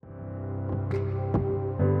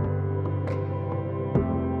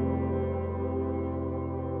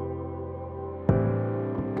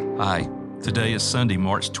Hi, today is Sunday,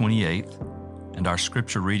 March 28th, and our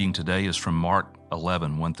scripture reading today is from Mark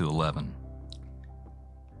 11, 1 through 11.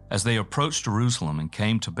 As they approached Jerusalem and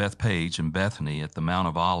came to Bethphage and Bethany at the Mount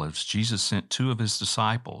of Olives, Jesus sent two of his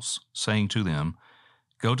disciples, saying to them,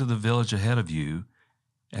 "Go to the village ahead of you,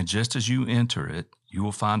 and just as you enter it, you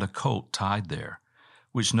will find a colt tied there,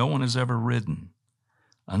 which no one has ever ridden.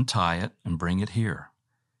 Untie it and bring it here.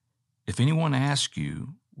 If anyone asks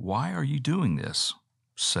you, 'Why are you doing this?'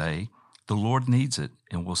 say, 'The Lord needs it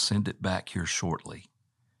and will send it back here shortly.'"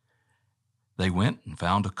 They went and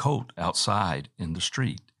found a colt outside in the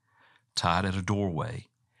street, tied at a doorway.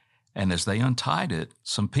 And as they untied it,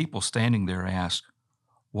 some people standing there asked,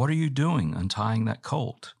 "What are you doing untying that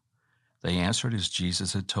colt?" They answered as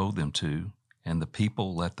Jesus had told them to, and the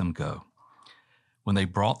people let them go. When they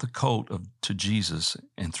brought the colt to Jesus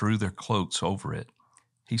and threw their cloaks over it,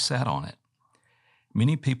 he sat on it.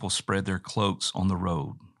 Many people spread their cloaks on the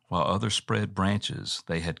road, while others spread branches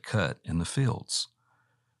they had cut in the fields.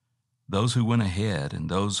 Those who went ahead and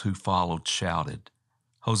those who followed shouted,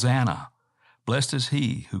 "Hosanna! Blessed is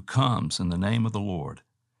he who comes in the name of the Lord.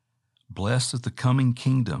 Blessed is the coming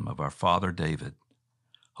kingdom of our father David.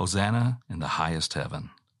 Hosanna in the highest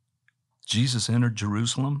heaven." Jesus entered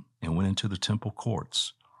Jerusalem and went into the temple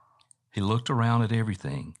courts. He looked around at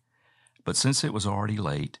everything, but since it was already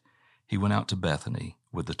late, he went out to Bethany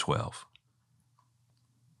with the 12.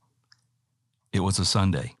 It was a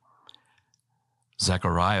Sunday.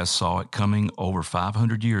 Zacharias saw it coming over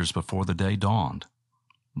 500 years before the day dawned.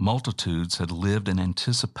 Multitudes had lived in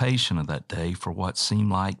anticipation of that day for what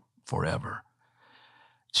seemed like forever.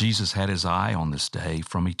 Jesus had his eye on this day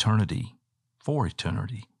from eternity, for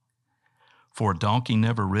eternity. For a donkey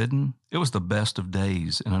never ridden, it was the best of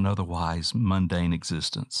days in an otherwise mundane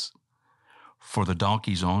existence. For the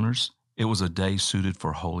donkey's owners, it was a day suited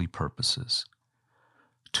for holy purposes.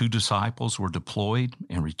 2 disciples were deployed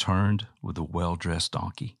and returned with a well-dressed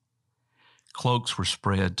donkey. Cloaks were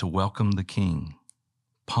spread to welcome the king.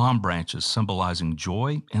 Palm branches symbolizing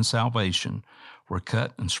joy and salvation were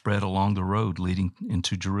cut and spread along the road leading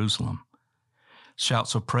into Jerusalem.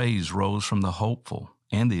 Shouts of praise rose from the hopeful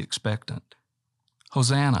and the expectant.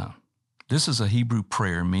 Hosanna! This is a Hebrew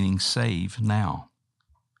prayer meaning save now.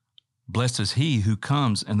 Blessed is he who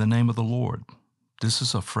comes in the name of the Lord. This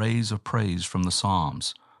is a phrase of praise from the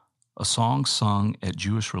Psalms, a song sung at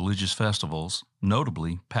Jewish religious festivals,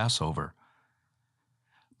 notably Passover.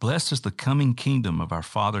 Blessed is the coming kingdom of our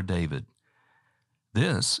father David.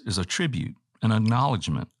 This is a tribute, an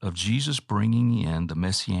acknowledgement of Jesus bringing in the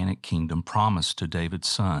messianic kingdom promised to David's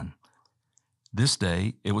son. This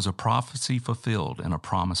day, it was a prophecy fulfilled and a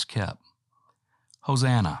promise kept.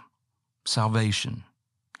 Hosanna, salvation,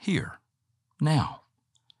 here, now.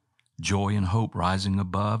 Joy and hope rising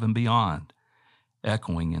above and beyond,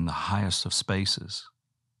 echoing in the highest of spaces.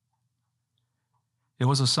 It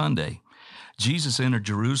was a Sunday. Jesus entered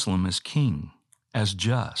Jerusalem as king, as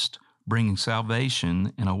just, bringing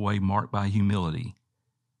salvation in a way marked by humility.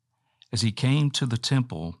 As he came to the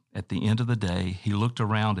temple at the end of the day, he looked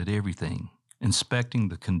around at everything, inspecting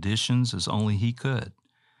the conditions as only he could.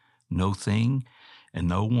 No thing and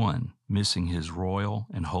no one missing his royal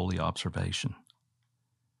and holy observation.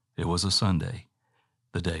 It was a Sunday.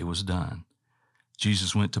 The day was done.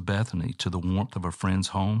 Jesus went to Bethany, to the warmth of a friend's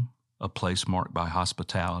home, a place marked by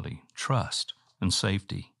hospitality, trust, and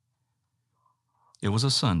safety. It was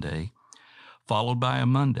a Sunday, followed by a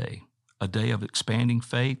Monday, a day of expanding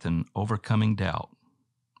faith and overcoming doubt.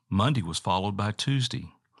 Monday was followed by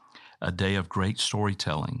Tuesday, a day of great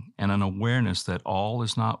storytelling and an awareness that all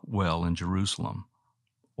is not well in Jerusalem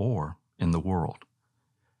or in the world.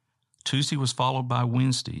 Tuesday was followed by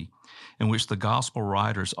Wednesday, in which the gospel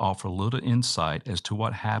writers offer little insight as to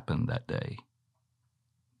what happened that day.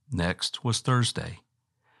 Next was Thursday,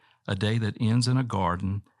 a day that ends in a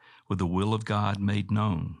garden with the will of God made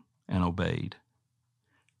known and obeyed.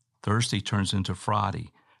 Thursday turns into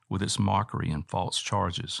Friday with its mockery and false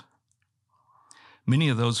charges. Many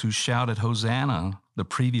of those who shouted Hosanna the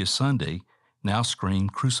previous Sunday now scream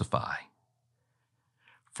crucify.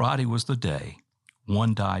 Friday was the day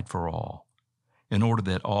one died for all, in order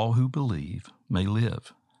that all who believe may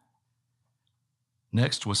live.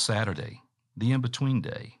 Next was Saturday, the in-between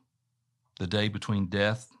day, the day between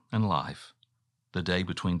death and life, the day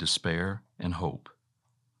between despair and hope,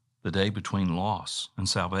 the day between loss and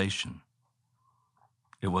salvation.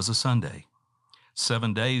 It was a Sunday,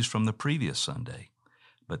 7 days from the previous Sunday,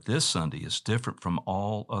 but this Sunday is different from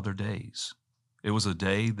all other days. It was a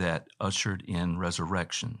day that ushered in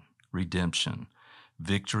resurrection, redemption,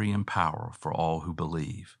 victory and power for all who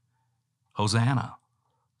believe. Hosanna,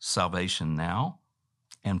 salvation now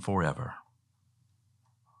and forever.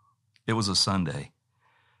 It was a Sunday.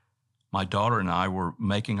 My daughter and I were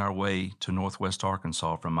making our way to Northwest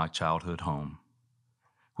Arkansas from my childhood home.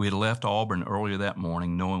 We had left Auburn earlier that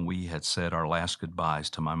morning knowing we had said our last goodbyes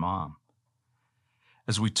to my mom.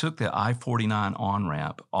 As we took the I-49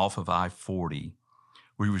 on-ramp off of I-40,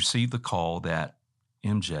 we received the call that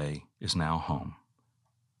MJ is now home.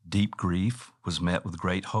 Deep grief was met with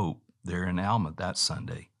great hope there in Alma that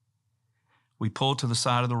Sunday. We pulled to the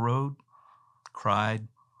side of the road, cried,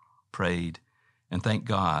 prayed, and thanked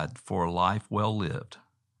God for a life well lived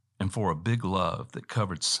and for a big love that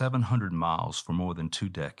covered 700 miles for more than 2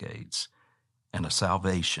 decades and a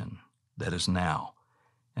salvation that is now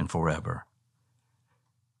and forever.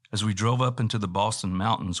 As we drove up into the Boston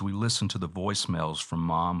Mountains, we listened to the voicemails from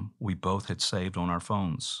Mom we both had saved on our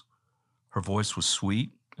phones. Her voice was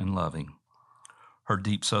sweet and loving, her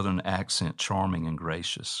deep Southern accent charming and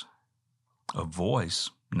gracious. A voice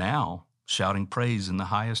now shouting praise in the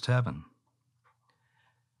highest heaven.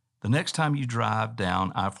 The next time you drive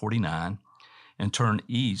down I-49 and turn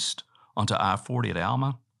east onto I-40 at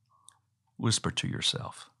Alma, whisper to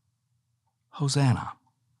yourself, Hosanna.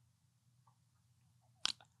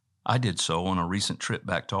 I did so on a recent trip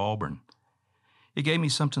back to Auburn. It gave me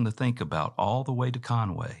something to think about all the way to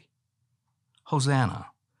Conway.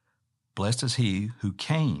 Hosanna, blessed is he who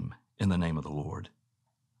came in the name of the Lord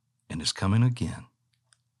and is coming again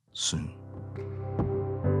soon.